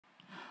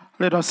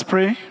Let us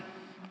pray.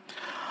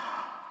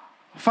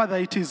 Father,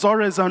 it is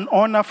always an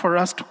honor for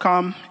us to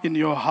come in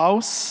your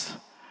house.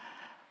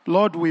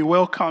 Lord, we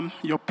welcome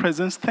your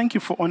presence. Thank you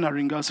for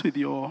honoring us with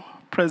your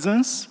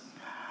presence.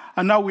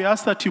 And now we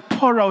ask that you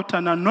pour out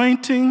an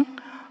anointing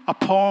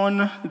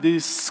upon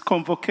this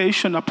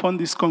convocation, upon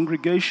this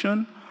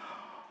congregation.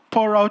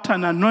 Pour out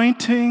an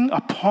anointing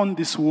upon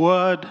this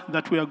word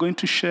that we are going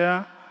to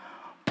share.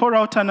 Pour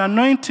out an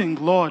anointing,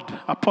 Lord,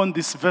 upon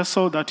this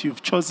vessel that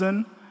you've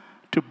chosen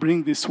to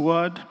bring this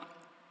word.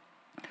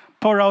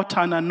 Pour out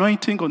an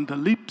anointing on the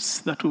lips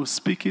that will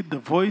speak it, the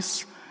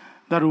voice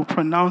that will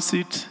pronounce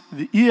it,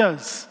 the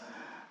ears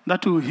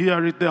that will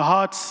hear it, the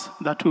hearts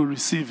that will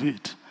receive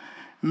it.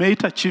 May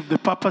it achieve the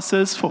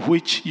purposes for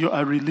which you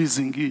are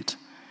releasing it.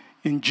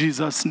 In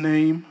Jesus'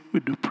 name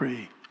we do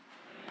pray.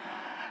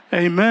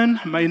 Amen.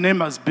 My name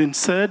has been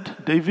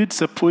said, David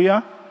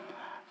Sseppuya.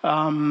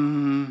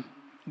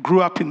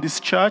 Grew up in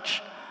this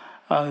church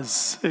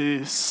as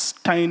a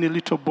tiny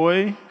little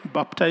boy,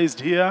 baptized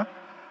here,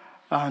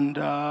 and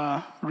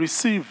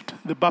received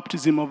the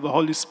baptism of the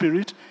Holy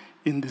Spirit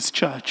in this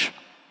church.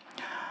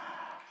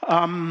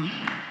 Thank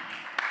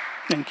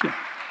you.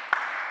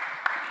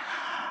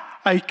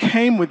 I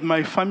came with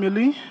my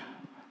family,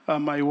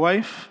 my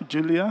wife,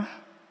 Julia,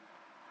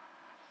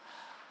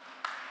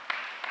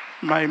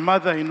 my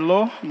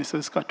mother-in-law,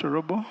 Mrs.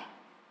 Katorobo,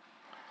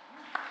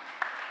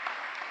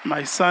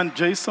 my son,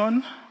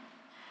 Jason,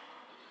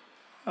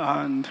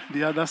 and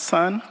the other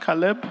son,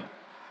 Caleb.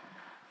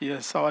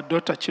 Yes, our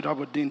daughter,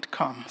 Chirabo, didn't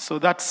come. So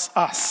that's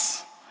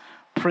us.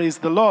 Praise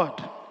the Lord.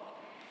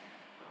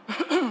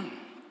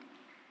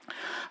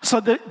 So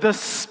the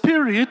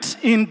spirit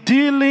in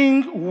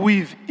dealing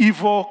with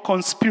evil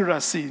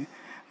conspiracy.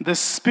 The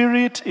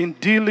spirit in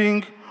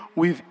dealing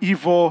with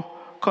evil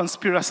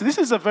conspiracy. This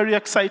is a very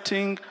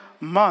exciting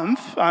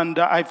month, and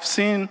I've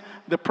seen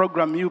the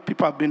program you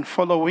people have been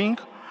following,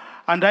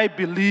 and I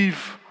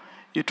believe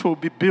it will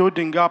be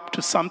building up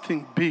to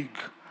something big.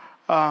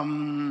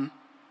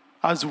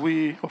 As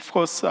we, of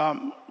course,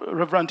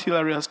 Reverend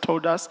Hillary has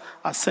told us,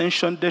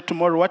 Ascension Day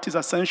tomorrow. What is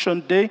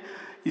Ascension Day?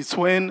 It's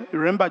when,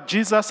 remember,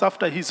 Jesus,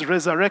 after his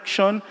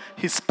resurrection,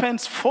 he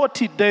spends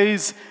 40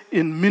 days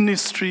in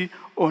ministry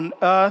on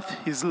earth,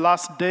 his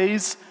last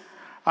days,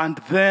 and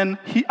then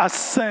he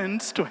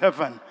ascends to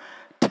heaven.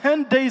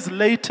 10 days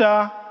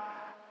later,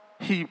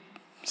 he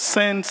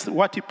sends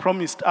what he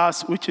promised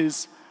us, which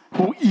is,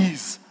 who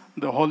is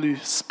the Holy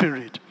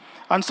Spirit.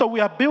 And so we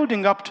are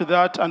building up to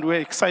that, and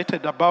we're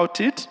excited about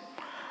it.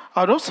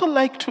 I'd also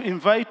like to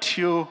invite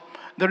you,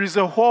 there is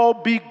a whole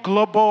big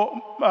global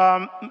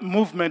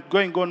movement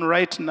going on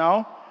right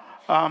now,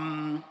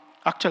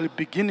 actually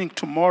beginning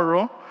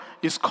tomorrow.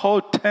 It's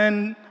called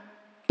 10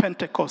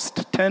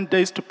 Pentecost, 10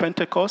 days to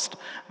Pentecost.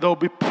 There will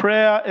be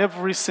prayer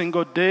every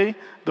single day.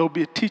 There will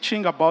be a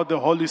teaching about the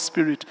Holy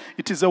Spirit.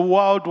 It is a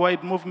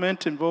worldwide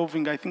movement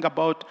involving, I think,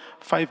 about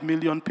 5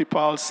 million people.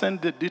 I'll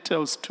send the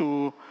details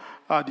to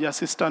the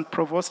assistant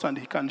provost, and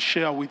he can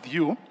share with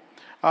you.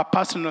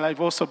 Personally,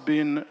 I've also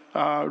been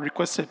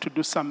requested to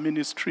do some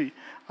ministry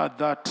at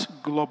that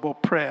global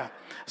prayer.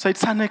 So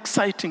it's an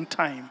exciting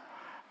time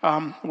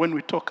when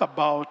we talk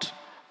about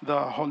the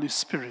Holy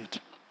Spirit.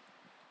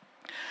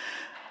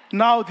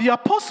 Now, the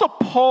Apostle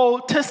Paul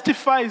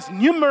testifies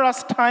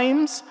numerous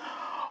times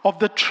of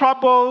the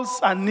troubles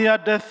and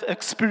near-death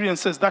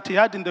experiences that he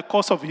had in the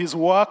course of his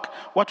work.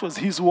 What was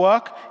his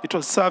work? It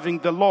was serving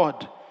the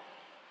Lord.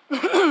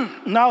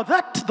 Now,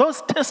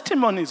 those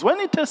testimonies, when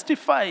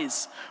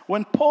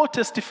Paul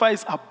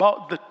testifies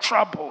about the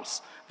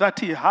troubles that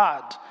he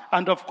had,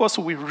 and of course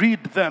we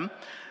read them,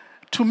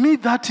 to me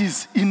that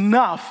is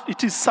enough.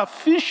 It is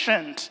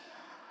sufficient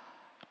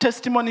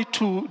testimony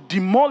to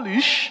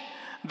demolish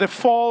the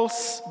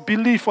false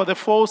belief or the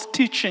false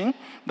teaching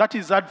that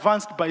is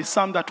advanced by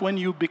some, that when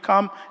you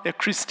become a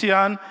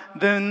Christian,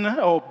 then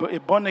or a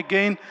born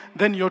again,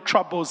 then your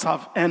troubles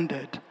have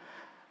ended.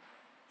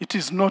 It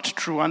is not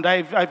true, and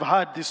I've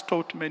heard this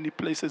taught many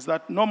places,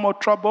 that no more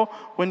trouble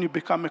when you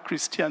become a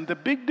Christian. The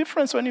big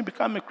difference when you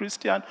become a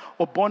Christian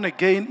or born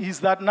again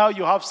is that now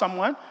you have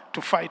someone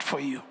to fight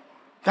for you.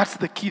 That's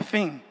the key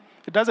thing.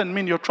 It doesn't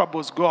mean your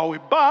troubles go away,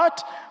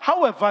 but,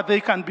 however, they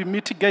can be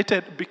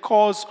mitigated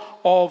because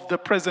of the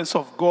presence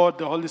of God,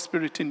 the Holy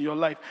Spirit in your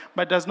life.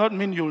 But it does not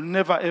mean you'll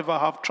never, ever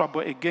have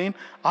trouble again,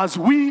 as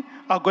we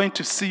are going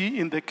to see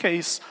in the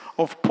case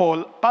of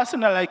Paul.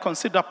 Personally, I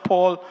consider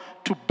Paul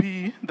to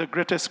be the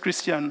greatest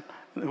Christian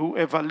who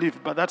ever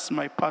lived, but that's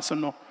my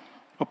personal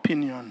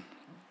opinion.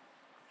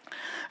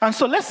 And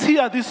so let's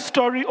hear this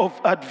story of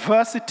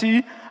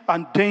adversity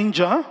and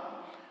danger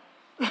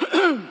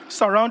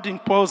surrounding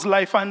Paul's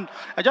life. And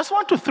I just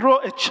want to throw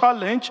a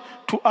challenge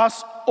to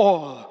us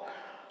all.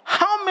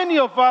 How many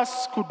of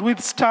us could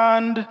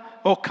withstand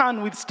or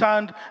can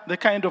withstand the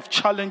kind of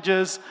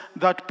challenges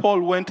that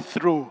Paul went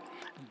through?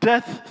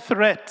 Death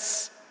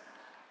threats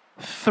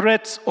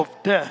of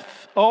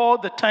death all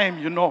the time,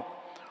 you know.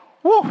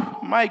 Whew,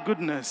 my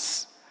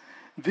goodness.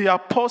 the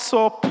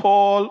Apostle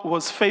Paul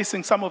was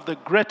facing some of the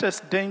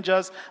greatest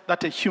dangers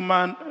that a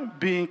human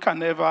being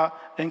can ever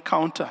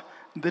encounter.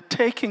 The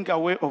taking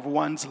away of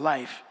one's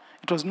life.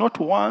 It was not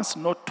once,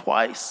 not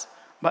twice,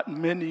 but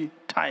many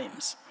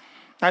times.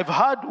 I've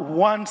had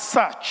one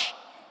such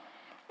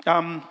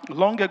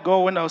long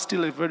ago when I was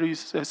still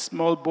a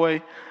small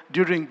boy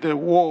during the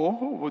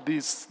war,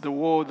 the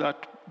war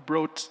that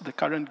brought the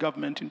current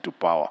government into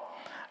power.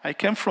 I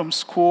came from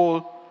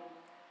school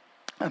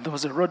and there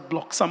was a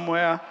roadblock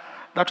somewhere.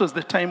 That was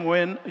the time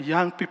when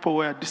young people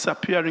were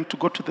disappearing to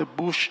go to the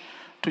bush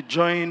to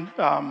join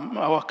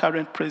our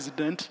current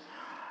president.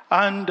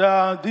 And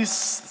this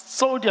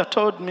soldier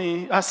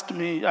asked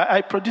me,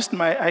 I produced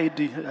my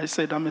ID. I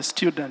said, I'm a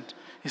student.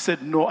 He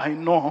said, no, I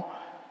know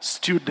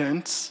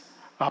students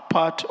are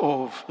part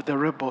of the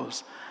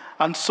rebels.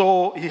 And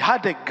so he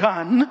had a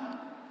gun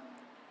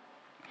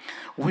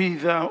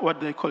with what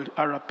they call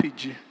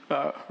RPG,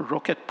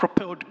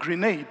 rocket-propelled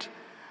grenade.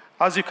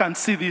 As you can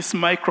see, this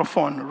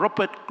microphone,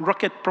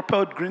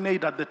 rocket-propelled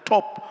grenade at the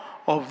top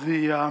of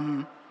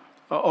the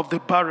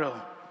barrel.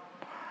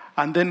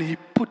 And then he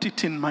put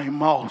it in my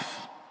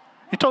mouth.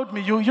 He told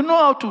me, you know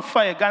how to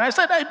fire a gun? I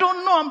said, I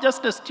don't know, I'm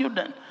just a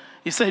student.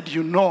 He said,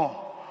 you know.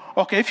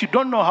 Okay, if you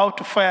don't know how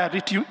to fire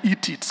it, you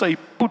eat it. So he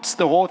puts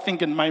the whole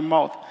thing in my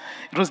mouth.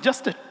 It was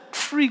just a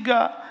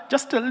trigger,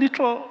 just a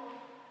little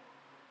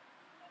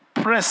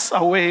press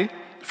away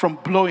from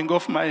blowing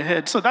off my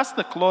head. So that's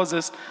the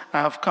closest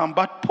I have come.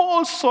 But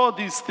Paul saw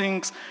these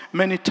things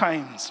many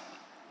times.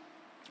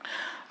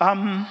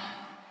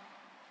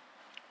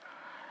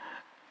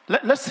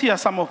 Let's hear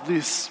some of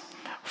this.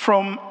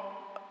 From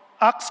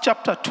Acts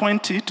chapter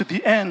 20 to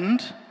the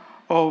end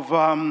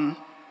of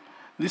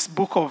this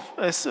book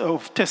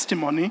of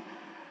testimony.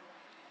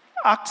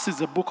 Acts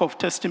is a book of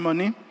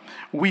testimony.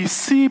 We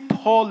see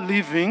Paul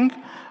leaving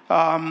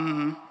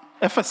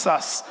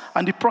Ephesus,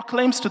 and he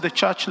proclaims to the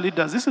church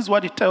leaders. This is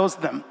what he tells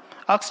them.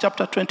 Acts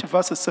chapter 20,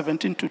 verses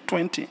 17 to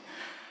 20.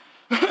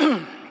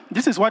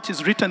 This is what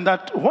is written,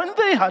 that when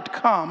they had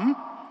come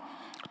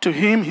to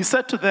him, he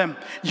said to them,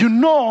 you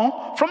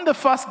know, from the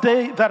first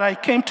day that I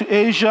came to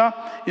Asia,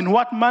 in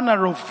what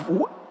manner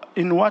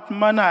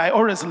I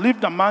always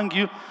lived among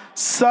you,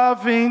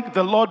 serving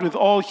the Lord with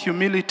all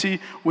humility,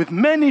 with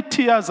many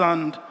tears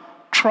and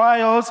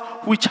trials,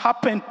 which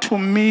happened to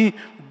me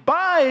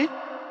by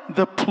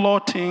the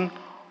plotting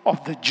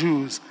of the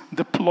Jews.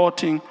 The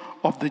plotting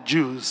of the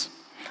Jews.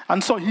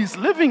 And so he's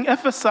leaving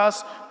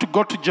Ephesus to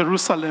go to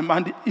Jerusalem.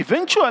 And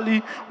eventually,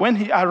 when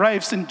he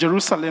arrives in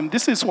Jerusalem,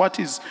 this is what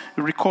is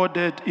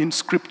recorded in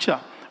Scripture.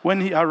 When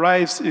he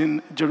arrives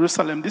in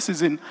Jerusalem, this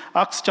is in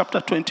Acts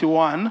chapter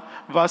 21,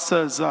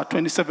 verses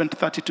 27 to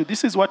 32.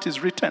 This is what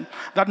is written.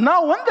 That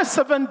now when the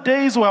 7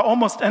 days were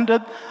almost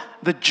ended,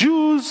 the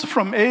Jews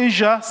from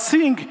Asia,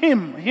 seeing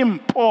him,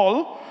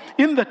 Paul,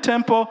 in the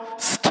temple,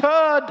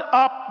 stirred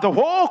up the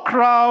whole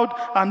crowd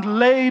and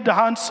laid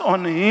hands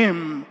on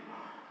him.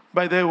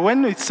 By the way,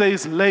 when it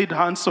says laid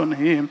hands on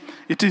him,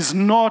 it is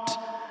not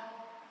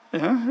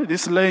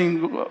this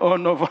laying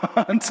on of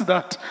hands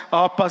that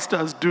our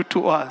pastors do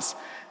to us.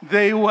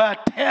 They were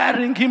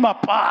tearing him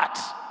apart.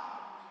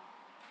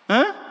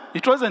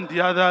 It wasn't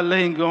the other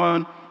laying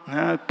on,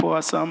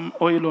 pour some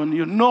oil on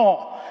you.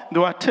 No, they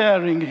were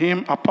tearing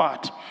him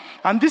apart.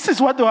 And this is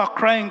what they were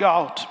crying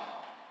out.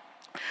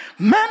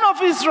 Men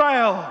of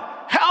Israel,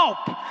 help!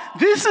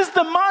 This is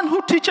the man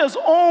who teaches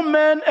all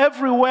men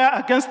everywhere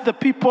against the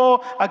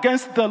people,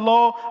 against the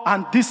law,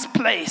 and this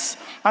place.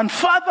 And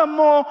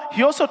furthermore,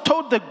 he also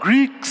brought the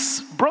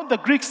Greeks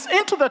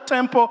into the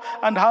temple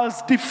and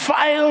has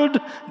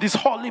defiled this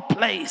holy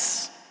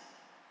place.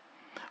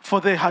 For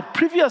they had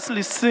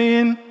previously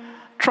seen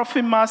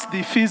Trophimus the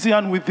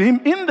Ephesian with him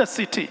in the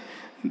city.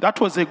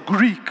 That was a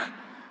Greek.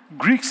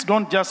 Greeks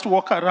don't just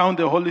walk around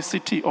the holy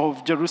city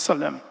of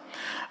Jerusalem.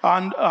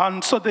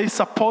 And so they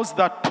suppose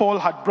that Paul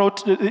had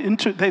brought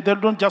they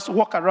don't just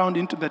walk around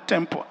into the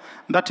temple.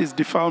 That is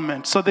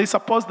defilement. So they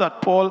suppose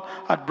that Paul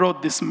had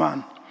brought this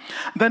man.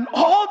 Then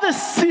all the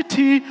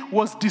city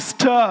was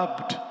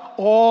disturbed.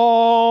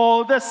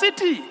 All the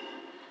city.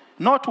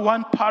 Not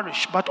one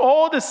parish, but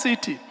all the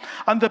city.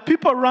 And the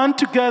people ran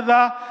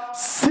together,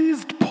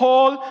 seized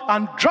Paul,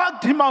 and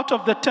dragged him out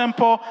of the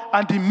temple,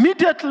 and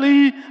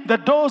immediately the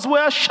doors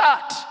were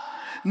shut.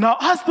 Now,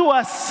 as they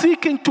were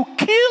seeking to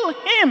kill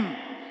him,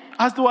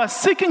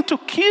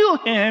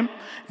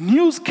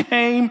 news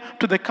came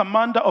to the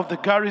commander of the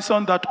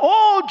garrison that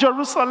all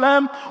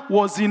Jerusalem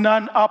was in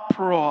an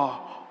uproar.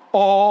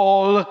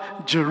 All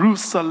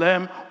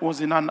Jerusalem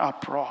was in an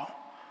uproar.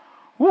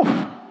 Woo.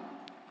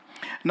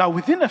 Now,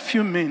 within a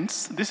few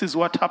minutes, this is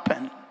what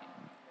happened.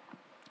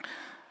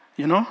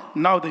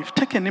 Now they've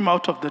taken him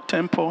out of the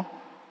temple,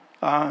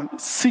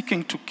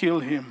 seeking to kill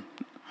him.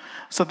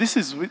 So this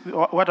is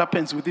what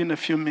happens within a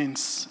few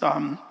minutes.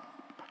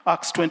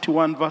 Acts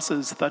 21,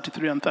 verses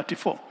 33 and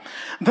 34.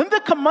 Then the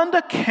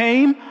commander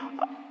came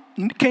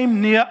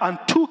near and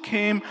took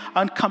him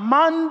and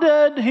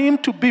commanded him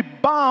to be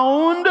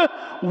bound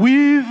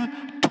with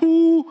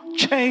 2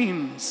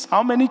 chains.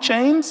 How many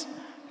chains?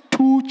 2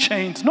 2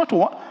 chains. Not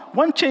one.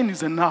 One chain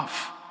is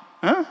enough,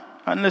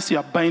 unless you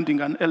are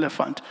binding an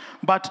elephant.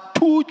 But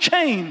 2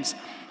 chains.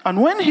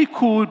 And when he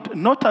could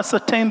not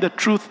ascertain the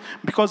truth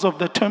because of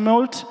the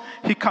tumult,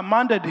 he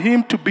commanded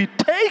him to be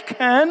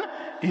taken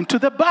into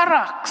the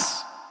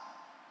barracks.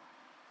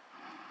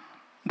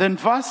 Then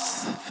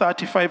verse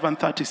 35 and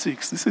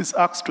 36. This is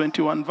Acts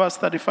 21, verse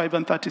 35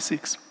 and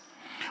 36.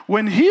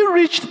 When he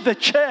reached the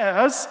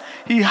chairs,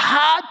 he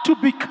had to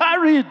be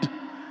carried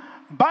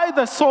by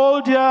the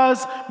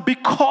soldiers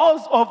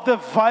because of the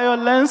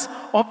violence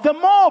of the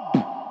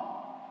mob.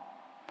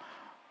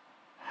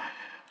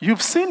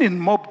 You've seen in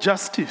mob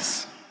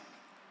justice,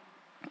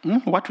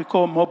 what we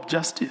call mob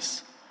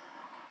justice.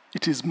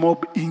 It is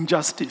mob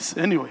injustice.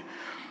 Anyway,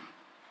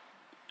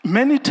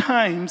 many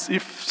times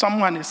if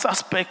someone is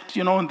suspect,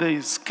 there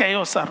is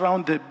chaos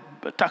around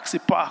the taxi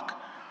park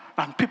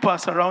and people are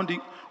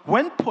surrounding.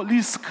 When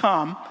police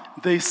come,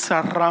 they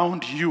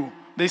surround you.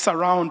 They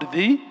surround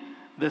the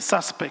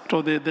suspect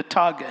or the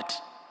target.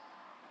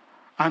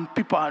 And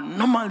people are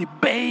normally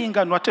baying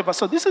and whatever.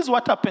 So this is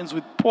what happens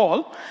with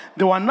Paul.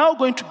 They were now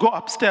going to go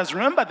upstairs.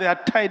 Remember, they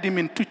had tied him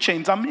in 2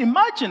 chains. I'm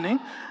imagining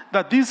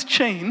that these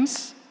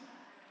chains,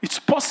 it's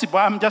possible,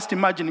 I'm just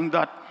imagining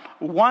that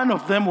one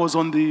of them was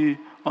on the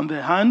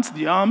hands,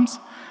 the arms,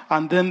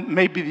 and then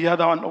maybe the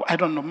other one, I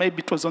don't know,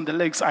 maybe it was on the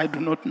legs, I do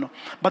not know.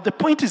 But the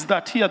point is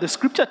that here, the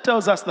scripture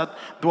tells us that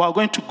they were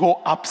going to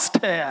go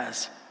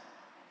upstairs.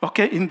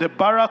 Okay, in the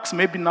barracks,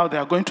 maybe now they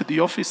are going to the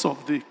office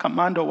of the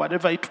commander or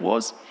whatever it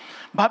was.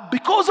 But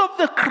because of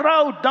the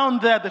crowd down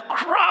there, the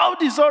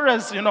crowd is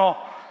always,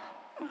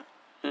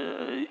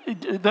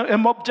 the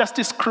mob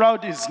justice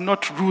crowd is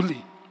not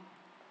ruly.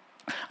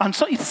 And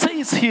so it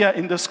says here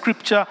in the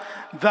scripture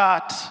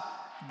that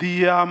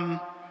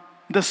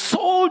the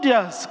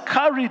soldiers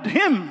carried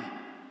him,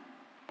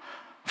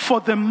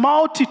 for the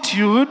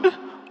multitude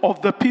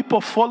of the people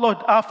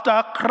followed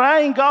after,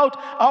 crying out,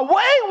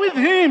 "Away with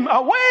him!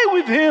 Away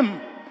with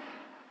him!"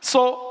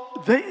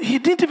 So he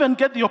didn't even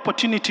get the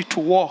opportunity to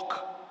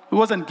walk. He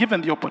wasn't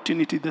given the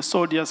opportunity. The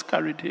soldiers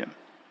carried him.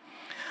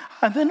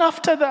 And then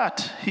after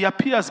that, he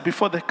appears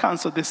before the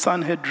council, the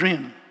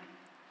Sanhedrin.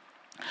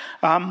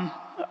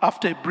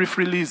 After a brief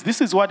release, this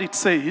is what it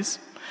says,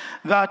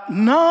 that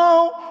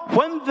now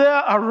when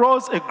there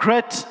arose a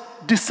great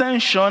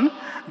dissension,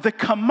 the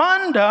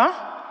commander,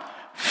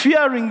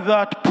 fearing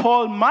that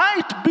Paul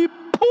might be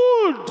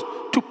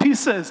pulled to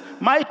pieces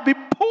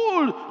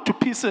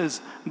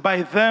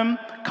by them,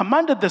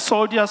 commanded the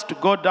soldiers to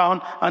go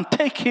down and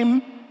take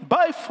him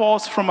by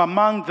force from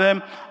among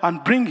them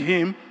and bring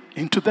him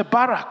into the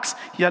barracks.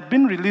 He had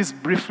been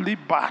released briefly,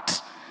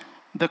 but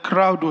the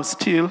crowd was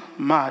still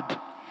mad.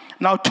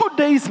 Now, 2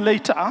 days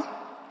later,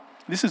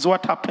 this is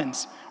what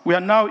happens. We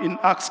are now in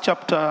Acts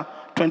chapter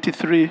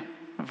 23,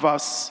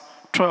 verse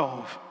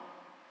 12.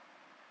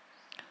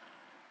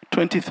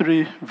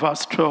 23,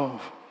 verse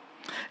 12.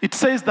 It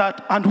says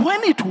that, and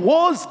when it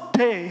was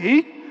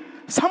day,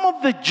 some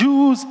of the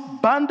Jews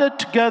banded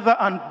together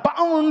and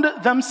bound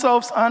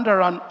themselves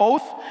under an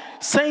oath,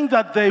 saying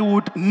that they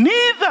would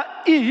neither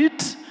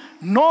eat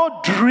nor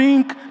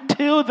drink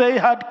till they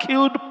had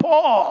killed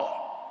Paul.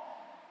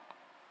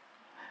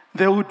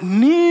 They would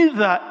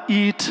neither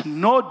eat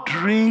nor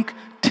drink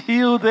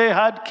till they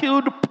had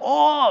killed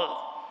Paul.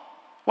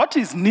 What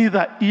is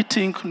neither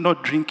eating nor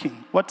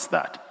drinking? What's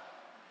that?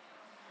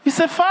 It's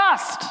a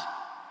fast.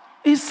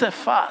 It's a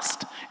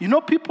fast.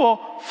 People,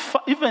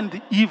 even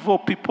the evil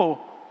people,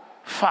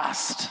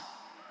 fast.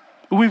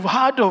 We've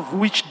heard of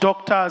witch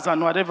doctors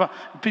and whatever,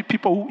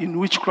 people in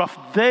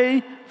witchcraft,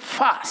 they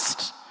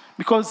fast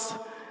because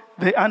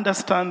they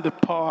understand the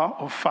power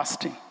of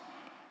fasting.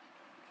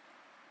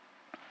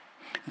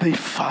 They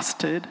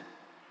fasted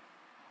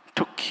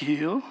to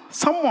kill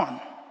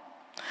someone.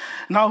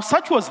 Now,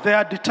 such was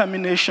their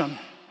determination.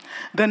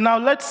 Then now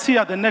let's see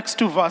at the next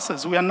 2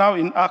 verses. We are now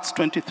in Acts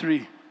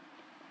 23,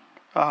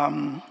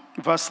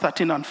 verse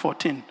 13 and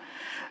 14.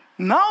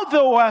 Now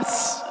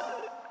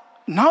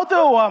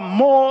there were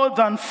more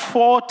than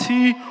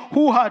 40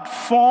 who had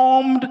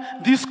formed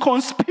this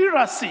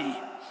conspiracy.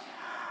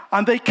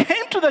 And they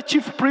came to the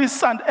chief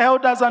priests and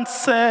elders and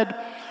said,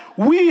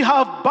 "We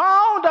have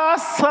bound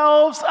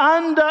ourselves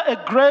under a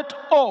great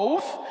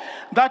oath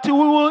that we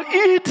will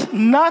eat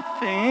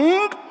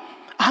nothing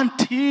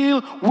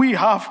until we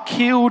have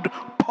killed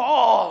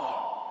Paul."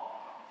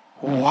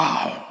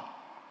 Wow.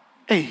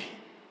 Hey.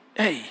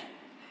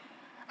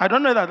 I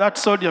don't know that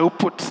soldier who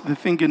put the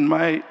thing in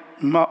my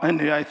mouth.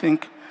 Anyway, I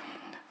think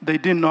they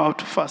didn't know how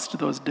to fast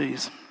those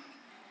days.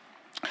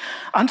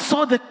 And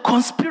so the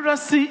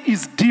conspiracy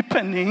is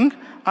deepening,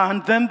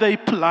 and then they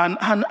plan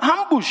an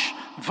ambush.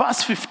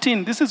 Verse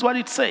 15, this is what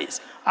it says.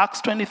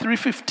 Acts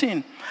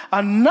 23:15.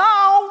 "And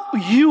now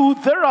you,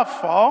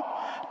 therefore,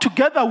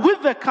 together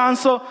with the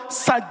council,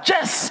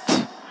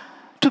 suggest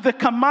to the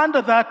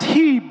commander that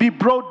he be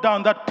brought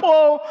down, that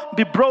Paul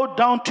be brought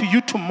down to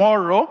you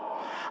tomorrow.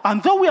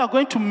 And though we are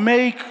going to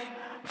make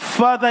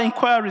further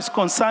inquiries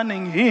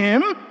concerning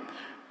him,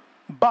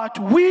 but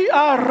we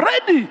are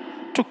ready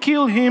to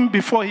kill him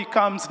before he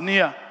comes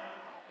near."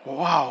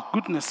 Wow,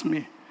 goodness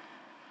me.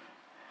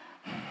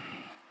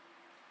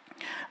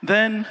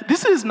 Then,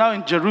 this is now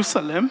in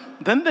Jerusalem.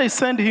 Then they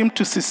send him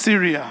to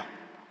Caesarea,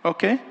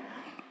 okay?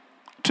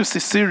 To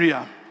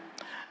Caesarea.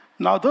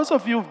 Now, those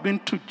of you who've been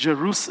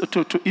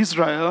to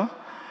Israel,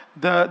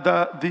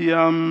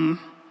 the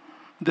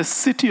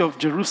city of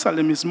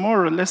Jerusalem is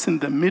more or less in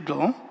the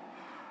middle.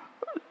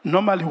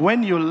 Normally,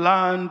 when you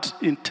land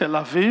in Tel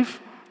Aviv,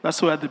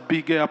 that's where the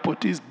big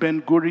airport is,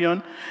 Ben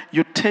Gurion,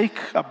 you take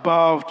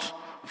about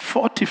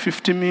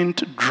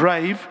 40-50-minute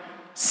drive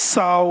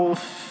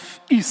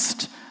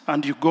southeast,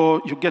 and you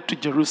get to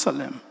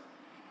Jerusalem,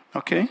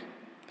 okay?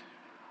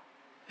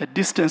 A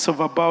distance of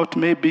about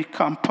maybe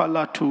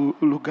Kampala to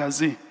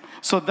Lugazi.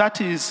 So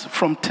that is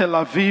from Tel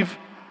Aviv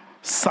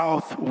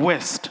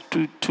southwest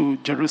to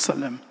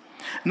Jerusalem.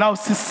 Now,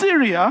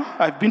 Caesarea,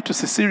 I've been to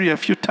Caesarea a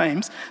few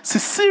times.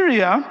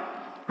 Caesarea,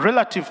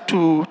 relative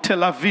to Tel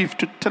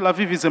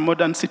Aviv is a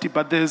modern city,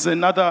 but there's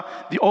another,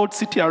 the old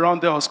city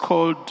around there was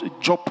called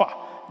Joppa.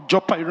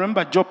 Joppa, you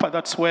remember Joppa?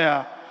 That's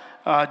where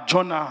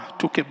Jonah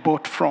took a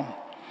boat from.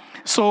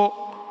 So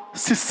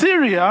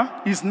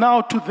Caesarea is now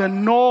to the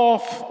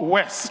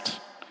northwest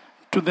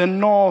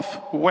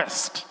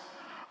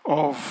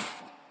of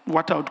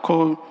what I would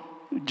call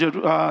Tel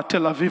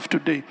Aviv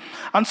today.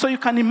 And so you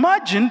can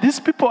imagine these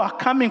people are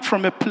coming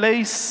from a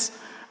place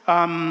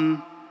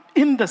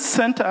in the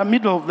center,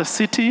 middle of the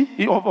city,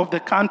 of the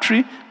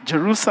country,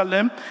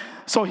 Jerusalem.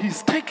 So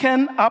he's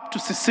taken up to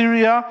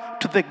Caesarea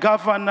to the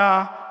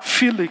governor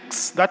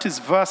Felix. That is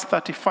verse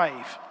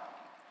 35.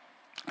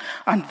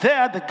 And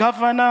there the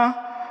governor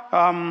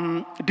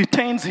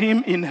detains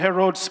him in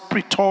Herod's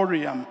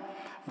praetorium,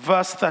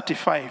 verse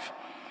 35.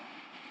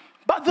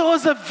 But there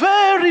was a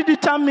very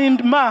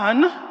determined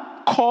man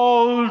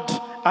called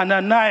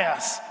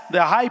Ananias,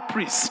 the high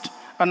priest.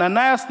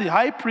 Ananias, the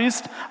high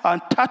priest,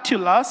 and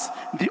Tertullus,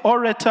 the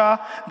orator,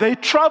 they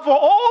travel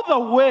all the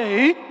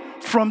way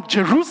from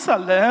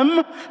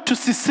Jerusalem to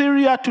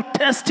Caesarea to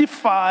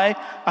testify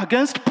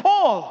against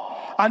Paul.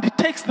 And it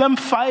takes them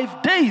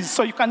 5 days.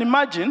 So you can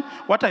imagine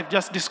what I've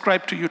just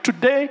described to you.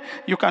 Today,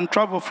 you can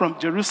travel from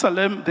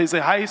Jerusalem. There's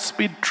a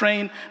high-speed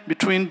train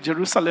between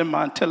Jerusalem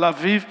and Tel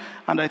Aviv.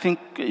 And I think,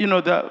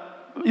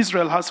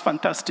 Israel has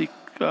fantastic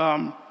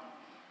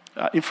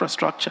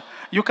infrastructure.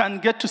 You can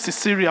get to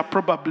Caesarea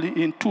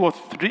probably in 2 or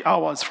 3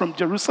 hours from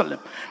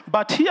Jerusalem.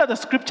 But here the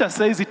scripture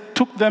says it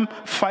took them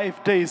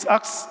 5 days.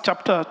 Acts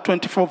chapter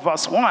 24,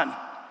 verse 1.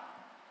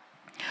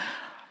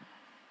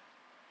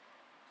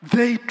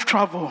 They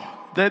travel.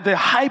 The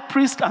high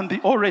priest and the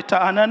orator,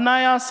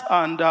 Ananias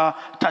and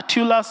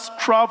Tertullus,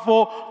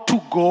 travel to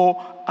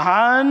go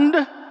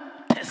and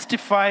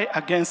testify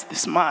against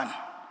this man.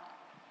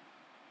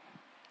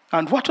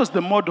 And what was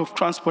the mode of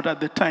transport at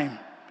the time?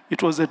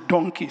 It was a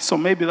donkey. So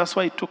maybe that's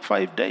why it took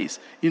 5 days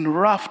in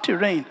rough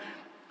terrain,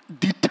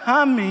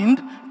 determined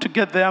to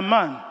get their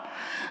man.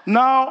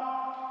 Now,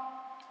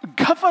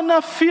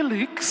 Governor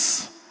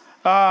Felix,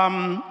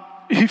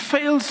 he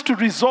fails to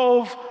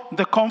resolve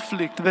the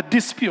conflict, the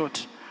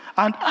dispute.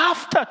 And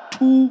after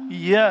 2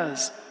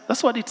 years,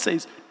 that's what it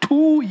says,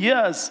 2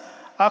 years,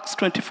 Acts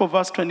 24,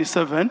 verse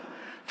 27,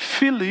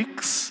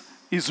 Felix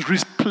is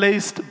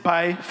replaced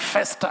by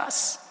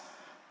Festus.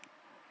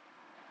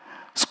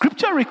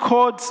 Scripture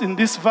records in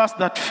this verse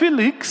that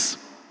Felix,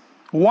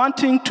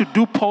 wanting to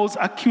do Paul's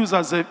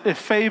accusers a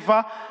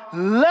favor,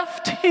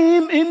 left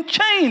him in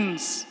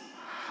chains.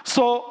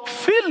 So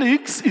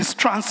Felix is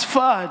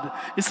transferred.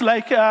 It's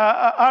like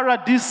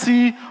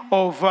RDC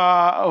of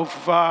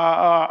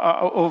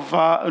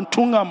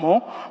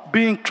Ntungamo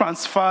being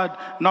transferred,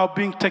 now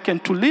being taken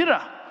to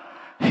Lira.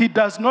 He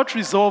does not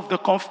resolve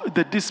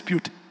the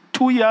dispute.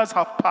 2 years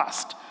have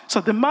passed.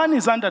 So the man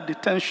is under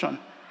detention,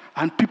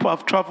 and people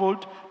have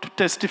traveled to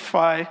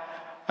testify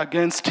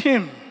against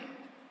him.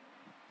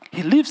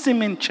 He leaves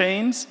him in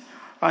chains,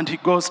 and he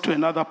goes to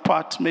another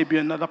part, maybe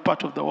another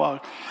part of the world.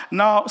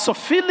 Now, so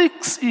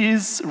Felix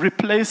is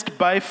replaced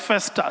by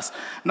Festus.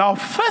 Now,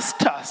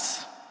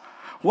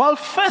 while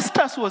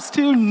Festus was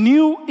still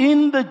new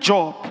in the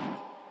job,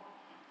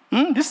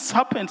 this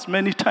happens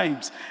many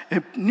times.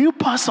 A new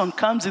person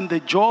comes in the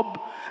job,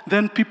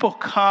 then people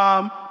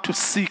come to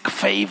seek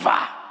favor.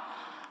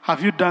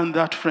 Have you done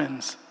that,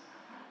 friends?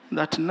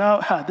 That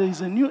now, there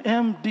is a new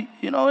MD.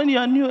 When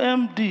you're a new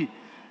MD,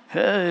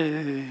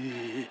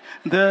 hey,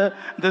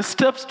 the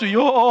steps to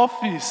your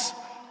office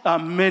are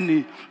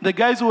many. The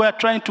guys who were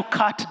trying to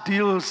cut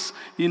deals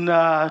in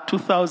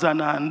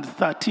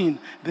 2013,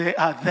 they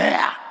are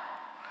there.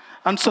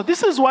 And so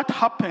this is what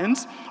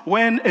happens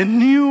when a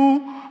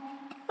new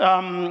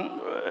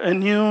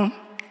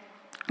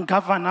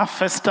governor,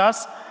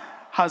 Festus,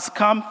 has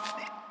come.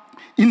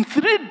 In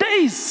 3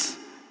 days,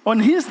 on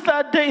his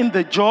 3rd day in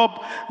the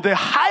job, the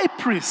high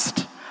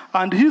priest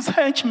and his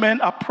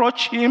henchmen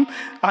approach him,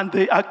 and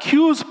they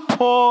accusing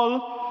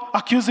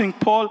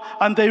Paul,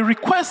 and they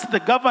request the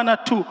governor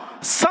to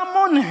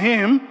summon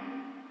him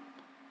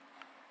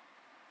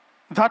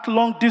that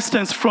long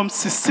distance from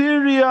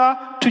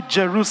Caesarea to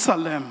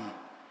Jerusalem.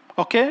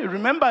 Okay,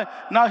 remember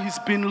now he's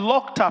been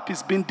locked up,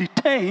 he's been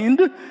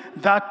detained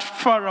that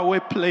faraway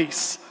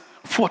place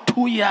for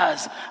 2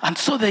 years. And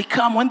so they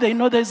come when they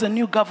know there's a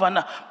new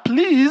governor.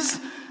 Please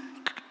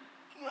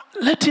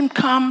let him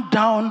come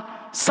down,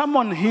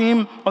 summon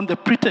him on the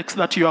pretext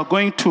that you are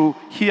going to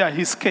hear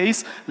his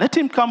case. Let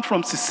him come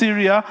from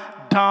Caesarea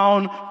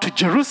down to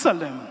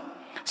Jerusalem.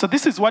 So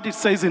this is what it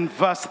says in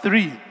verse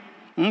 3.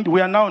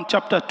 We are now in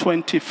chapter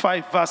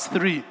 25, verse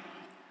 3.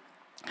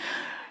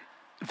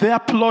 Their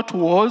plot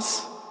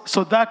was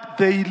so that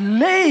they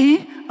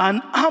lay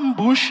an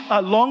ambush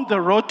along the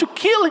road to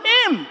kill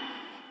him.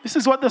 This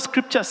is what the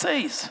scripture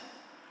says.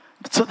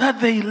 So that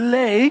they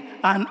lay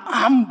an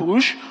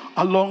ambush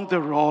along the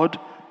road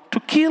to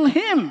kill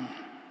him.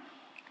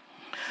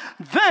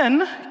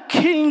 Then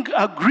King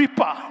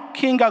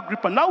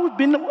Agrippa, now we've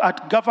been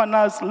at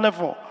governor's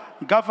level,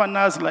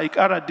 governors like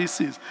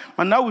RDCs,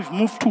 but now we've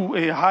moved to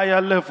a higher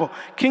level.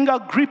 King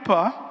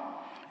Agrippa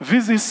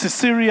visits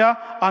Caesarea,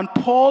 and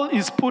Paul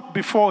is put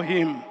before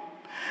him.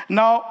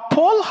 Now,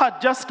 Paul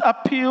had just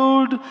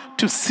appealed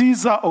to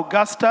Caesar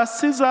Augustus.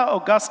 Caesar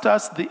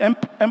Augustus, the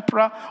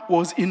emperor,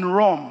 was in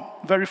Rome,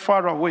 very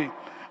far away.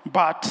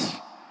 But,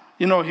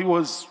 he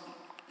was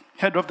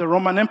head of the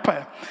Roman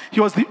Empire. He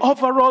was the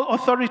overall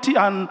authority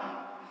and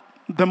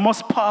the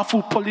most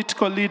powerful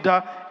political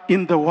leader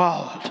in the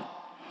world.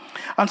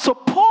 And so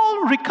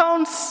Paul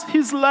recounts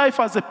his life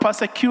as a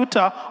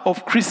persecutor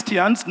of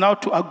Christians, now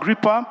to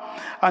Agrippa,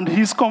 and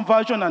his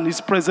conversion and his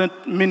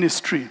present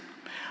ministry.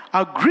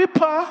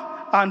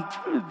 Agrippa and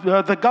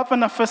the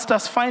governor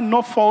Festus find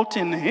no fault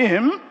in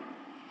him,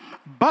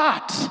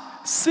 but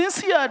since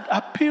he had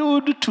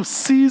appealed to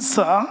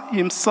Caesar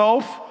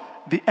himself,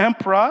 the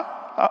emperor,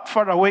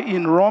 far away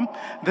in Rome,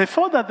 they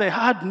felt that they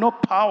had no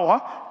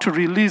power to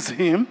release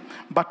him,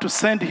 but to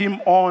send him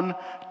on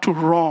to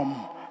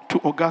Rome, to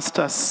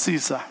Augustus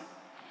Caesar.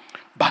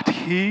 But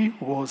he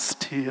was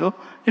still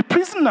a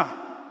prisoner.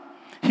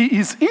 He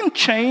is in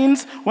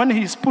chains when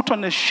he is put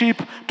on a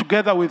ship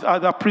together with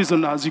other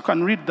prisoners. You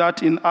can read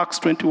that in Acts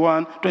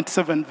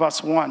 27,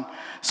 verse 1.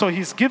 So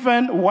he's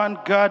given one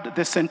guard,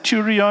 the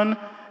centurion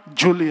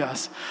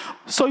Julius.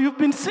 So you've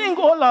been seeing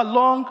all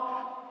along,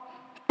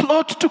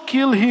 plot to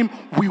kill him.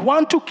 We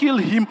want to kill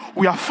him.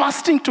 We are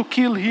fasting to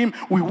kill him.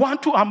 We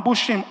want to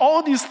ambush him.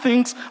 All these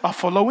things are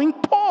following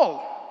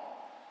Paul.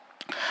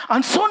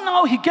 And so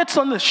now he gets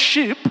on the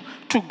ship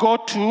to go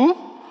to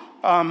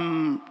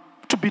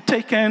be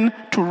taken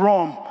to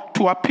Rome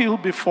to appeal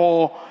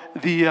before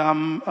the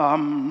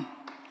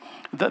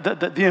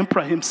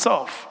emperor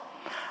himself.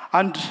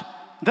 And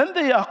then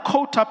they are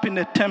caught up in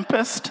a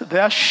tempest.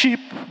 Their ship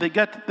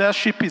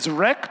is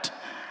wrecked,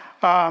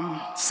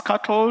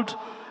 scuttled,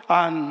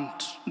 and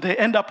they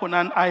end up on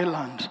an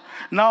island.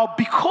 Now,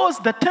 because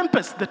the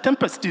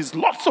tempest is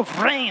lots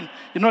of rain,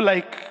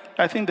 like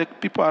I think the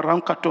people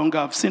around Katonga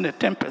have seen a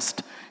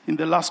tempest in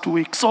the last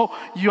week. So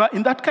you are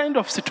in that kind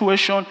of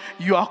situation.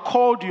 You are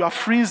cold, you are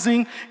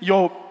freezing,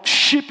 your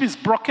ship is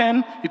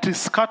broken, it is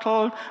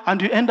scuttled, and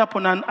you end up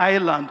on an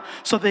island.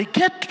 So they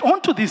get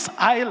onto this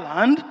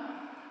island,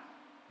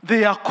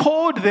 they are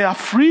cold, they are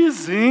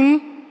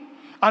freezing,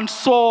 and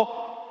so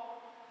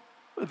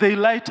they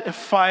light a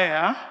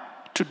fire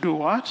to do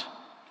what?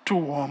 To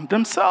warm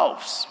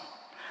themselves.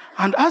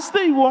 And as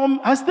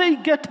they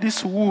get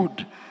this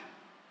wood,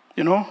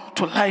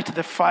 to light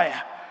the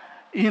fire,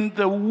 in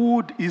the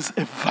wood is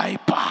a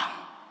viper.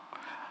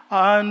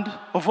 And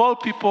of all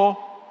people,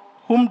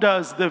 whom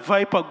does the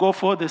viper go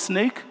for, the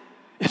snake?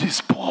 It is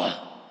Paul.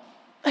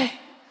 Hey,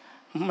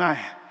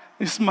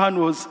 this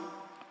man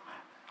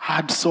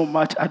had so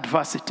much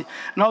adversity.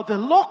 Now the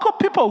local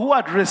people who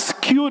had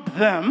rescued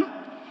them,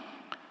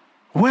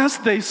 once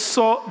they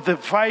saw the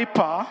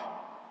viper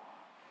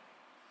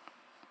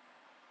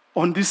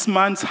on this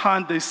man's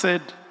hand, they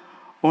said,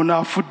 on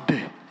our food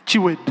day,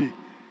 Chiwede,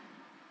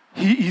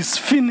 he is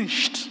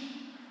finished.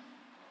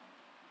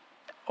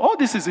 All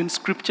this is in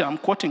scripture. I'm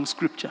quoting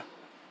scripture.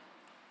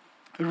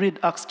 Read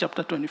Acts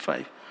chapter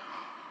 25.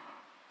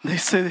 They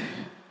say,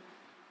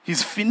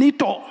 he's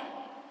finito.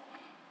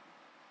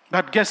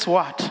 But guess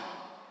what?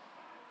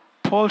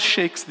 Paul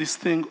shakes this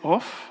thing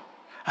off,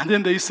 and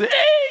then they say,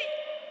 hey,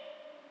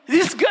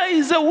 this guy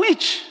is a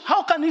witch.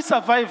 How can he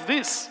survive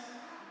this?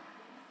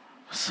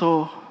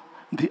 So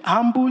the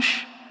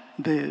ambush,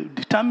 the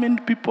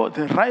determined people,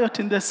 the riot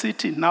in the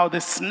city, now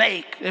the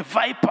snake, a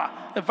viper.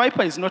 A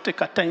viper is not a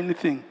tiny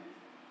thing.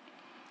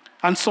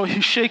 And so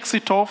he shakes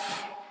it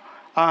off,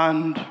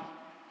 and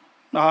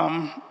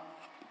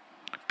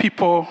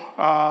people,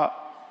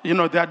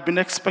 they had been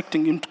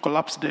expecting him to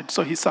collapse dead.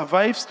 So he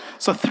survives.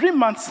 So 3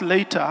 months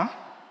later,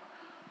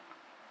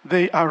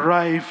 they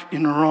arrive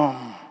in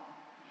Rome.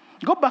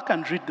 Go back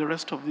and read the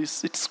rest of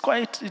this.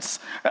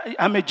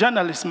 I'm a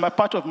journalist.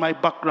 Part of my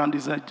background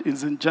is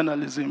in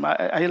journalism.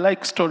 I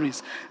like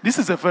stories. This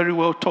is a very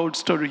well-told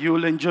story. You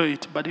will enjoy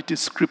it, but it is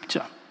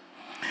scripture.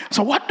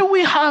 So what do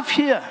we have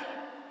here?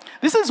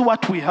 This is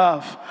what we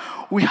have.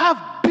 We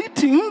have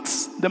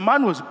beatings. The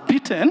man was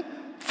beaten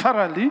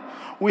thoroughly.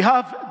 We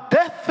have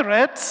death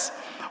threats.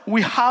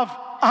 We have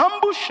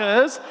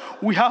ambushes,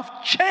 we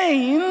have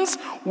chains,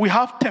 we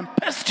have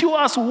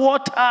tempestuous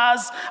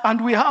waters,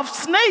 and we have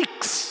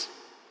snakes.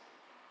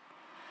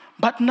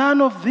 But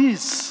none of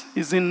this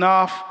is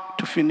enough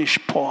to finish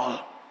Paul.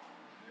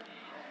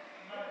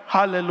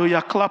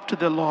 Hallelujah. Clap to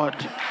the Lord.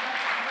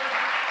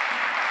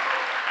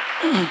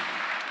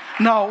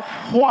 Now,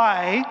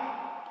 why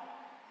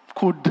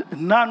could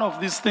none of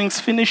these things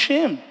finish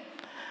him?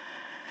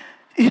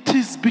 It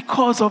is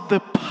because of the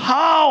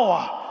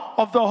power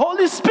of the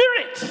Holy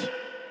Spirit.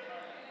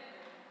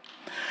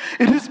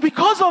 It is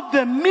because of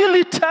the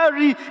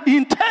military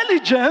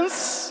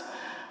intelligence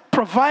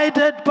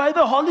provided by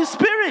the Holy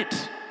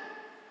Spirit.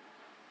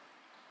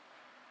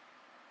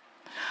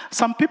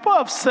 Some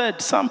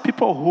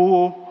people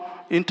who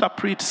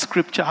interpret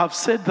scripture have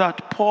said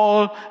that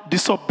Paul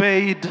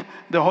disobeyed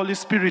the Holy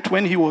Spirit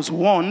when he was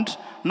warned,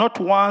 not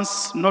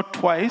once, not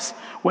twice,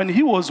 when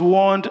he was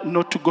warned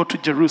not to go to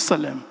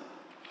Jerusalem.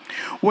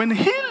 When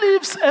he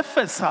leaves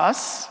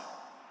Ephesus,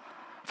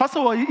 first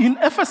of all, in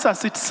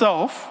Ephesus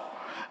itself,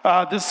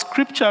 the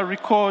scripture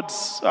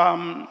records,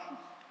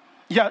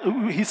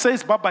 he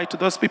says bye-bye to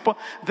those people.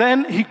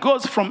 Then he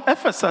goes from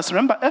Ephesus.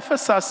 Remember,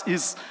 Ephesus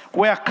is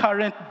where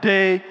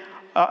current-day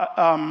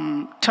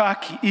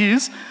Turkey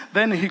is.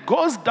 Then he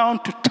goes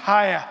down to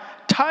Tyre.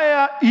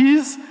 Tyre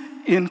is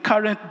in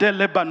current-day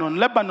Lebanon.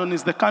 Lebanon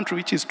is the country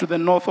which is to the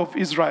north of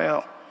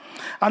Israel.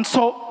 And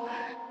so,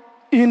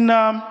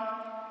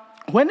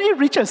 when he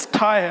reaches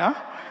Tyre,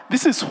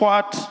 this is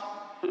what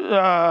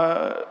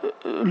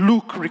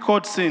Luke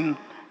records in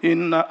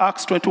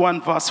Acts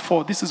 21 verse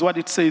 4. This is what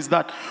it says,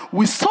 that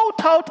we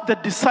sought out the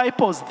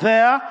disciples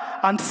there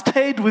and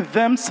stayed with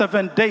them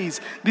 7 days.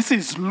 This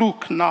is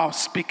Luke now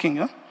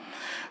speaking.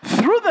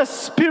 Through the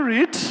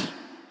Spirit,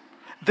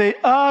 they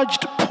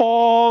urged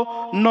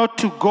Paul not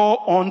to go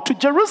on to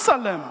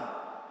Jerusalem.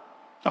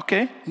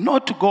 Okay?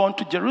 Not to go on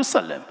to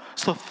Jerusalem.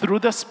 So through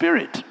the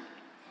Spirit.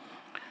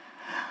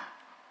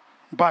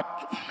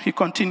 But he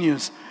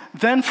continues.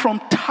 Then from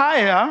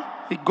Tyre,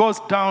 he goes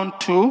down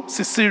to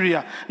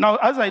Caesarea. Now,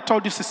 as I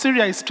told you,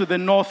 Caesarea is to the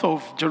north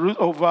of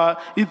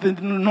in the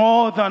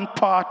northern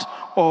part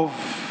of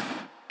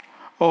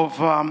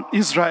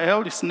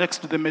Israel. It's next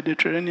to the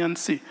Mediterranean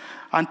Sea.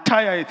 And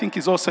Tyre, I think,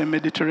 is also a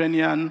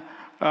Mediterranean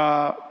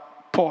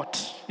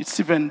port. It's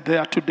even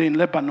there today in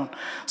Lebanon.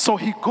 So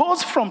he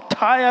goes from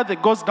Tyre, he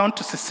goes down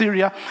to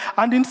Caesarea.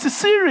 And in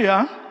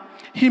Caesarea,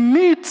 he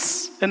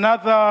meets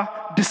another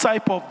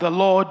disciple of the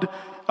Lord,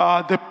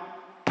 the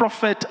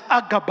prophet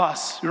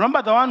Agabus.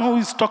 Remember the one who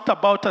is talked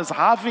about as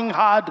having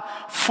had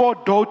 4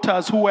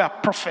 daughters who were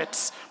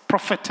prophets,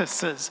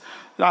 prophetesses.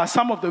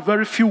 Some of the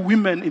very few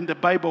women in the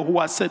Bible who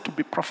are said to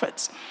be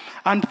prophets.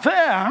 And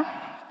there,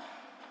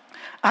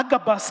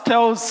 Agabus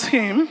tells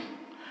him,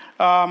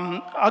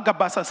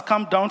 Agabus has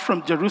come down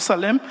from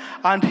Jerusalem,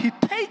 and he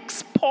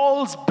takes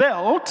Paul's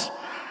belt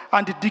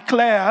and he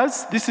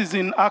declares, this is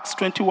in Acts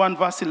 21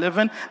 verse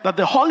 11, that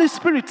the Holy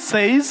Spirit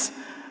says,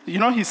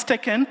 he's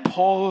taken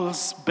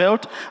Paul's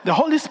belt. The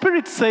Holy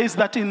Spirit says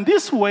that in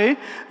this way,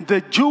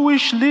 the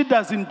Jewish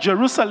leaders in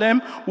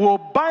Jerusalem will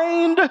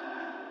bind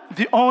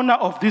the owner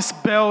of this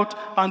belt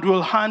and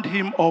will hand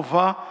him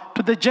over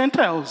to the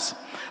Gentiles.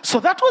 So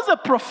that was a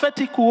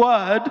prophetic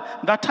word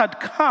that had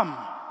come.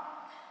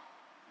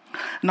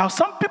 Now,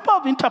 some people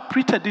have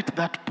interpreted it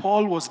that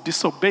Paul was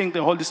disobeying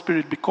the Holy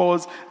Spirit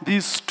because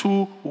these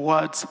 2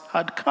 words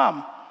had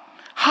come.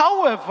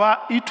 However,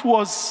 it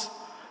was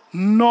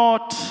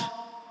not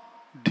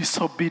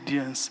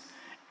disobedience.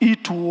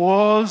 It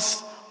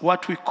was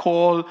what we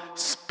call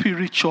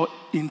spiritual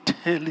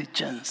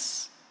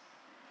intelligence.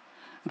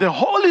 The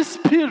Holy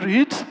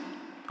Spirit,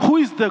 who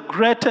is the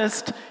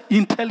greatest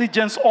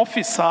intelligence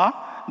officer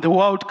the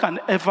world can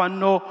ever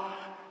know,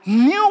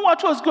 knew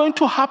what was going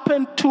to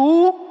happen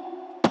to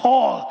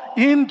Paul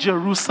in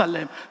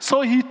Jerusalem.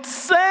 So he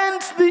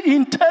sends the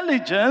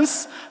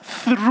intelligence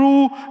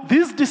through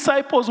these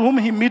disciples whom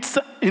he meets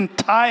in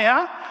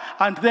Tyre,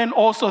 and then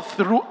also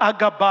through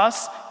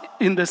Agabus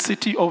in the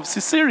city of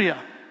Caesarea.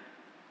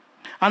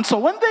 And so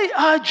when they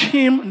urge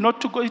him not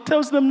to go, he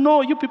tells them,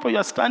 no, you people, you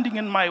are standing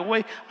in my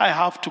way. I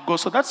have to go.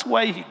 So that's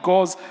why he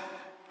goes,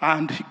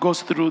 and he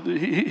goes through,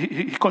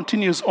 he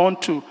continues on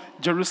to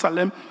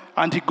Jerusalem,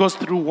 and he goes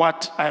through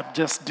what I have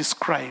just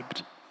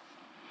described.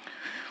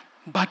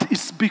 But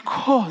it's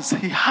because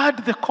he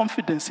had the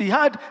confidence, he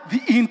had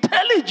the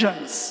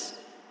intelligence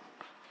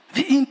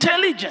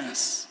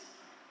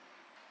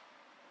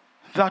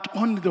that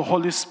only the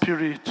Holy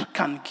Spirit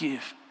can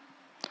give.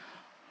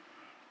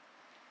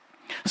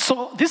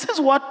 So this is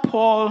what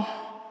Paul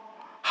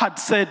had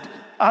said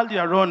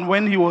earlier on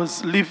when he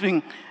was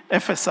leaving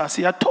Ephesus.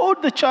 He had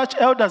told the church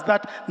elders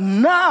that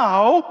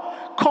now,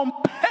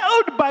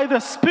 compelled by the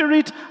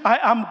Spirit, I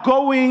am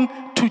going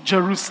to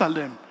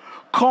Jerusalem.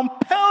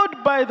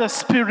 Compelled by the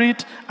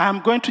Spirit, I am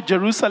going to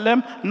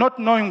Jerusalem, not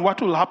knowing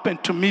what will happen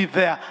to me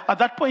there. At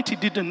that point, he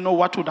didn't know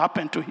what would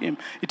happen to him.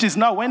 It is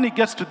now when he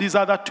gets to these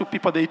other 2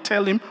 people, they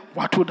tell him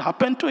what would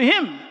happen to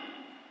him.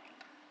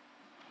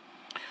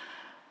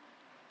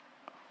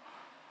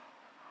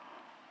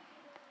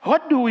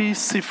 What do we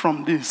see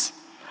from this?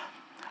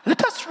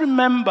 Let us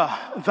remember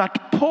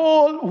that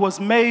Paul was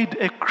made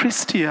a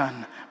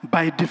Christian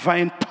by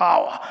divine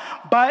power,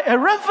 by a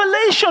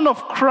revelation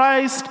of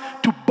Christ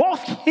to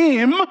both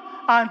him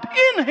and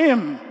in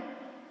him.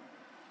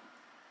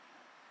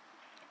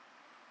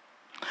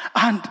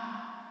 And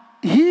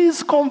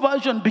his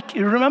conversion,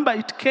 remember,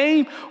 it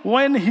came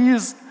when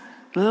his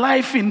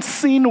life in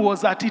sin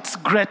was at its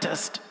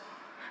greatest.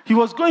 He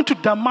was going to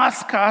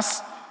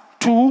Damascus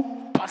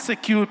to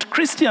persecute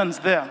Christians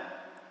there.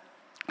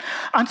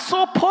 And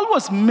so Paul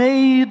was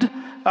made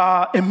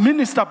a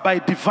minister by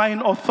divine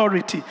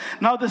authority.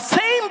 Now the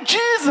same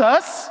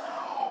Jesus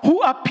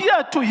who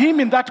appeared to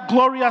him in that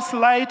glorious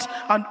light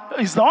and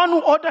is the one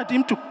who ordered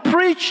him to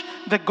preach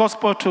the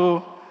gospel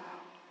to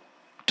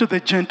the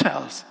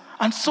Gentiles.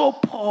 And so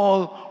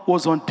Paul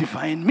was on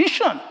divine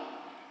mission.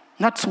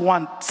 That's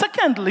one.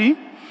 Secondly,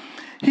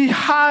 he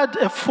had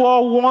a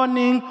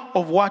forewarning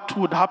of what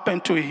would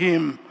happen to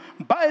him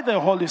by the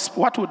Holy Spirit,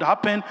 what would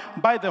happen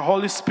by the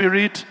Holy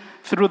Spirit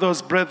through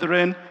those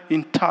brethren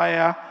in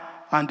Tyre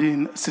and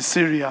in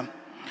Caesarea.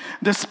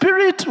 The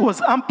Spirit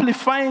was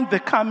amplifying the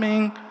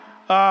coming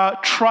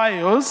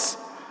trials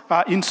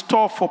in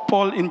store for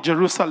Paul in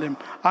Jerusalem.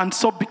 And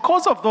so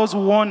because of those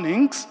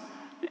warnings,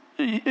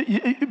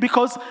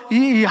 because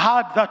he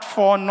had that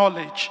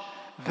foreknowledge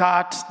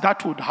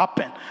that would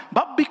happen.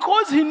 But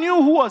because he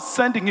knew who was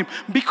sending him,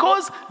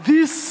 because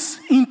this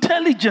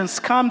intelligence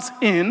comes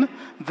in,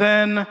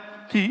 then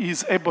he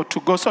is able to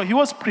go. So he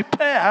was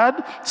prepared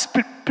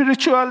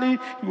spiritually,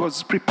 he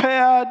was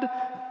prepared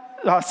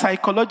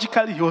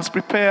psychologically, he was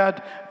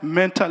prepared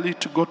mentally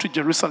to go to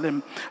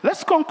Jerusalem.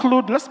 Let's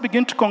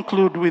begin to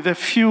conclude with a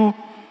few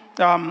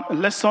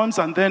lessons,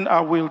 and then I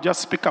will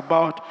just speak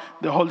about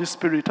the Holy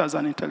Spirit as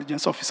an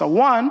intelligence officer.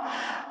 One,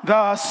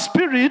 the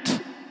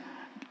Spirit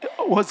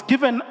was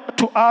given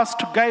to us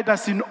to guide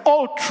us in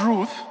all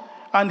truth,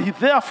 and he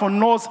therefore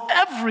knows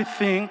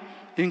everything,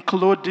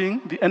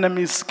 including the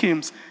enemy's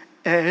schemes.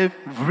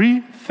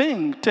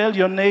 Everything. Tell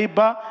your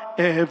neighbor,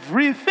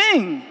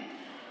 everything.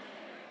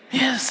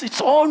 Yes,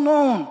 it's all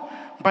known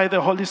by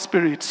the Holy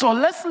Spirit. So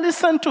let's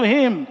listen to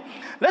him.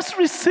 Let's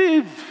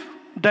receive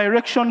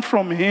direction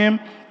from him.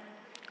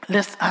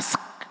 Let's ask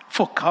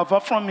for cover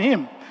from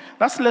him.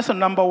 That's lesson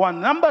number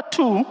one.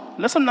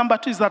 Lesson number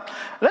two is that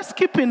let's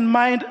keep in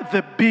mind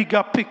the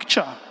bigger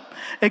picture.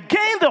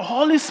 Again, the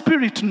Holy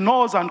Spirit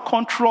knows and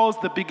controls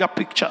the bigger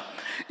picture.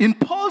 In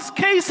Paul's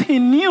case, he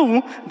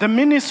knew the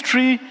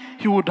ministry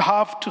he would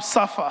have to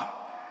suffer.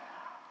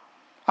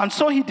 And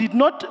so he did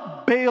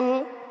not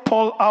bail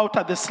Paul out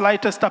at the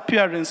slightest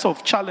appearance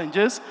of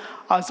challenges,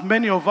 as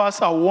many of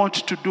us are wont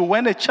to do.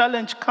 When a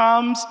challenge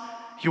comes,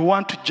 you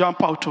want to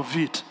jump out of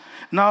it.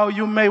 Now,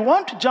 you may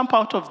want to jump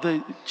out of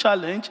the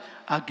challenge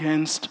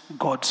against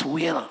God's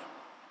will.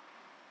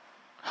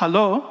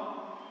 Hello?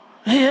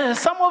 Yeah,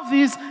 some of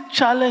these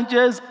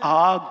challenges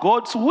are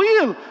God's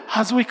will,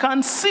 as we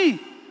can see.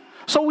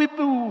 So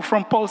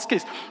from Paul's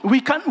case, we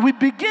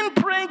begin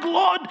praying,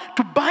 Lord,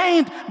 to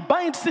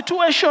bind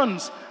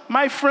situations.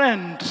 My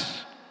friend,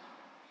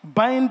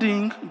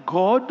 binding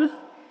God,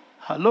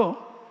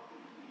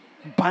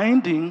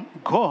 binding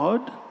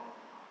God.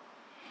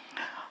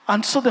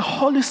 And so the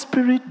Holy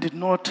Spirit did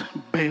not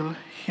bail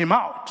him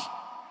out.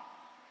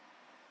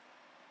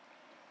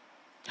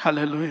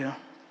 Hallelujah.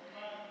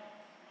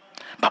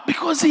 But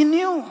because he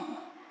knew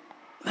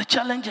the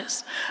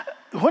challenges.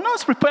 When I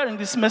was preparing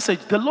this message,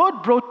 the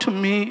Lord brought to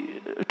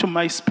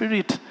my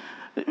spirit,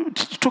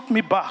 took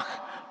me back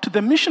to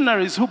the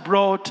missionaries who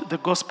brought the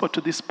gospel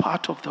to this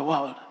part of the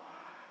world.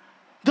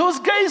 Those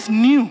guys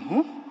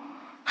knew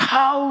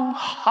how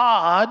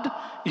hard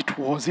it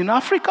was in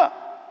Africa.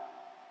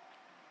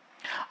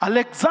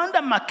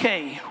 Alexander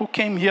Mackay, who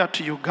came here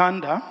to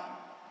Uganda,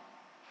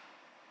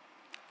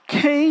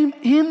 came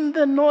in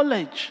the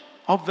knowledge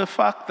of the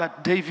fact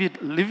that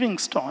David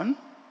Livingstone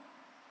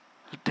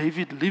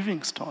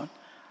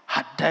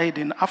had died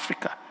in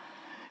Africa,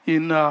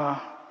 in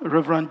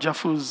Reverend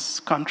Jafu's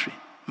country,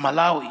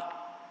 Malawi.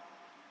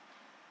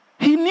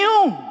 He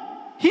knew.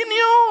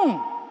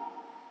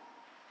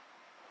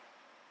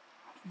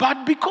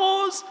 But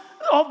because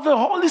of the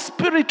Holy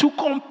Spirit who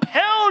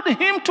compelled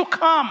him to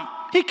come,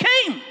 he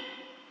came.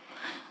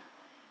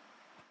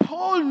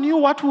 Paul knew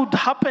what would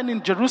happen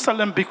in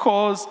Jerusalem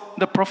because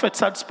the prophets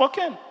had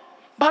spoken.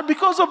 But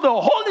because of the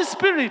Holy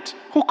Spirit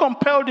who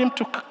compelled him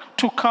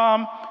to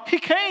come, he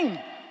came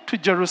to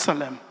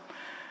Jerusalem.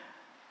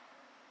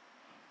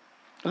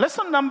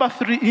 Lesson number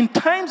 3, in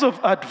times of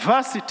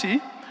adversity,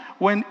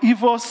 when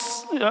evil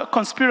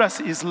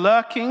conspiracy is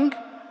lurking,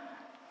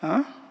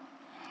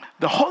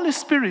 the Holy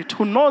Spirit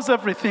who knows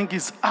everything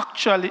is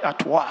actually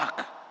at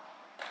work.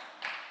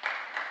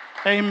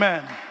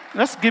 Amen.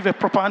 Let's give a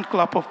proper hand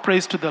clap of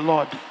praise to the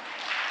Lord.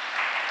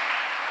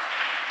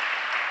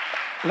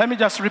 Let me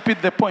just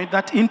repeat the point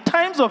that in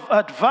times of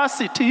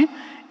adversity,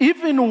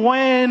 even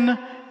when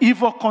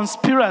evil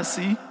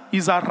conspiracy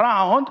is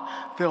around,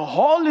 the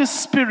Holy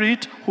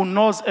Spirit who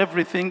knows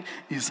everything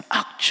is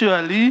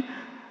actually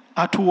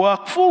at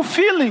work,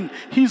 fulfilling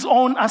his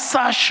own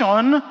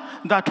assertion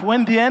that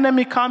when the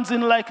enemy comes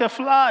in like a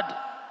flood,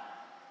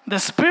 the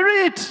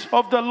Spirit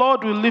of the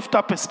Lord will lift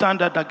up a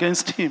standard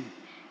against him.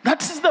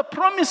 That is the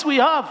promise we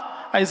have.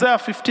 Isaiah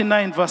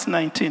 59 verse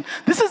 19.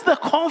 This is the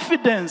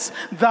confidence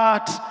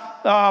that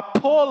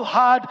Paul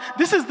had.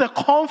 This is the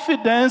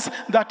confidence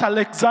that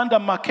Alexander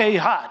Mackay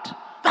had.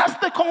 That's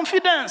the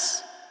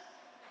confidence.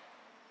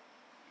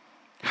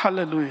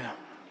 Hallelujah.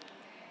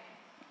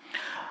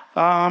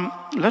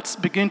 Let's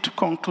begin to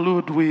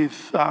conclude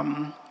with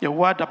a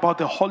word about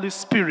the Holy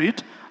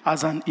Spirit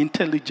as an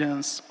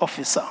intelligence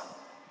officer.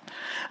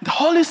 The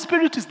Holy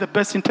Spirit is the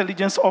best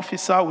intelligence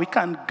officer we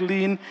can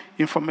glean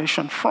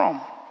information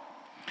from.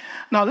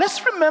 Now,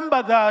 let's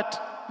remember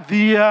that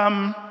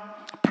the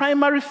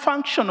primary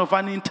function of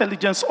an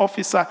intelligence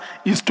officer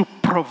is to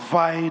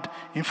provide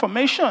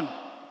information.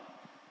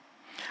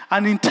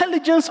 An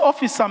intelligence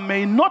officer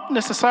may not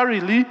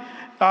necessarily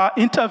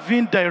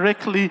intervene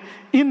directly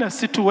in a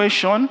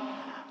situation,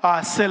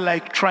 say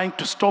like trying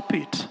to stop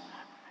it.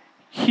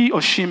 He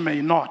or she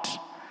may not.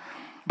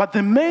 But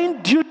the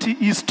main duty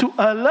is to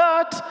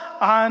alert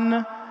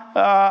and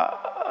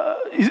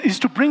is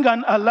to bring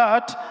an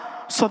alert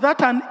so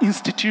that an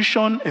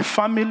institution, a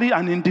family,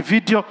 an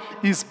individual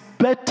is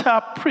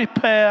better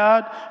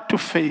prepared to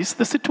face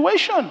the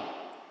situation.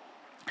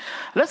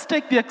 Let's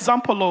take the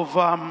example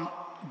of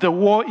the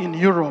war in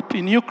Europe,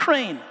 in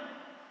Ukraine.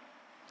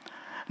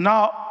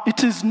 Now,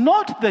 it is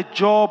not the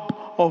job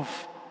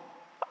of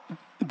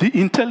the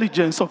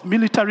intelligence, of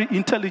military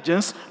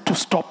intelligence, to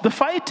stop the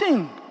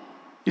fighting.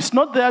 It's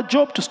not their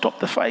job to stop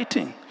the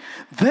fighting.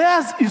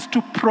 Theirs is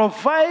to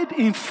provide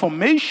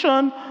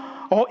information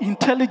or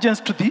intelligence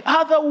to the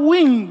other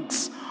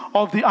wings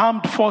of the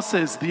armed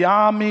forces, the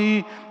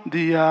army,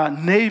 the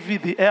navy,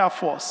 the air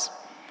force,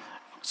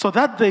 so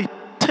that they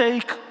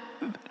take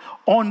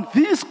on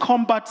these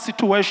combat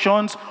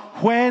situations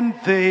when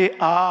they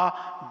are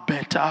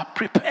better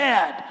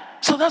prepared.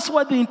 So that's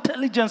what the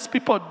intelligence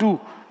people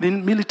do, the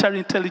military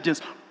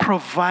intelligence,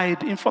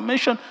 provide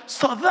information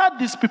so that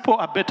these people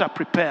are better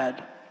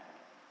prepared.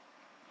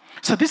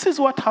 So this is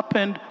what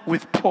happened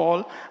with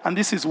Paul, and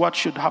this is what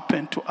should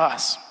happen to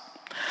us.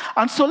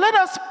 And so let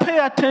us pay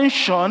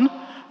attention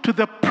to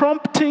the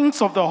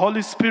promptings of the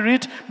Holy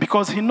Spirit,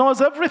 because he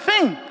knows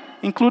everything,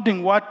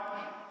 including what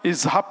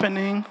is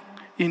happening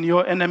in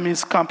your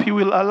enemy's camp. He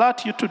will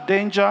alert you to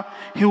danger.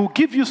 He will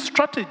give you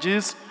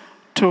strategies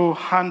to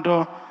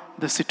handle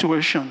the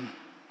situation.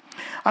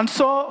 And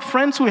so,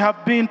 friends, we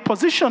have been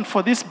positioned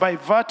for this by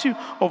virtue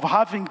of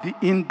having the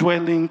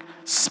indwelling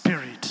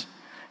Spirit.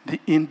 The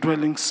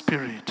indwelling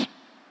Spirit.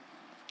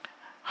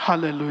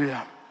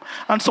 Hallelujah.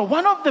 And so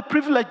one of the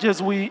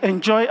privileges we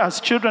enjoy as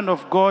children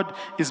of God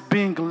is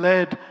being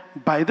led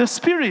by the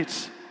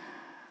Spirit.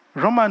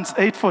 Romans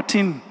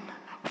 8:14,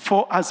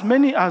 for as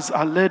many as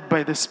are led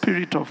by the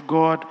Spirit of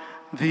God,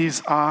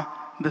 these are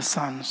the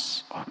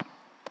sons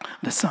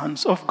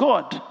of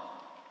God.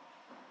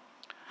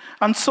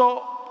 And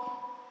so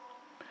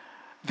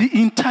the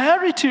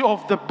entirety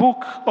of the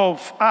book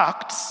of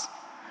Acts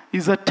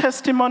is a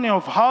testimony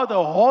of how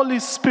the Holy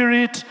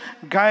Spirit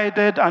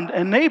guided and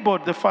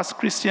enabled the first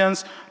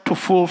Christians to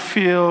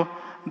fulfill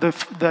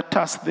the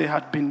task they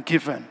had been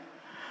given.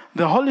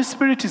 The Holy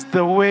Spirit is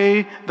the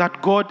way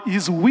that God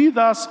is with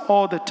us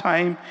all the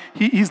time.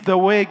 He is the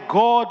way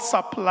God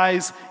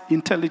supplies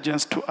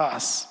intelligence to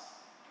us.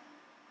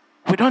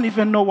 We don't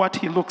even know what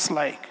he looks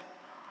like.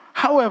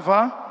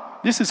 However,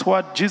 this is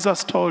what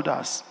Jesus told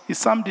us. He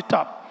summed it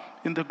up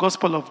in the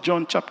Gospel of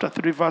John chapter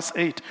 3 verse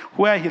 8,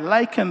 where he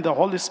likened the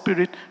Holy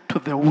Spirit to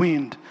the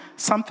wind,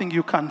 something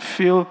you can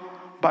feel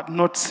but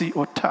not see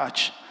or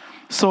touch.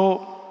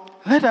 So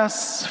let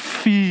us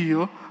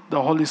feel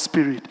the Holy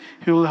Spirit.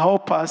 He will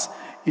help us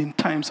in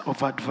times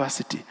of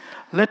adversity.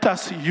 Let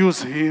us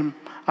use him,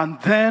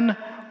 and then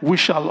we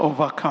shall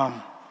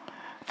overcome.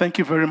 Thank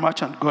you very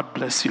much, and God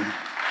bless you.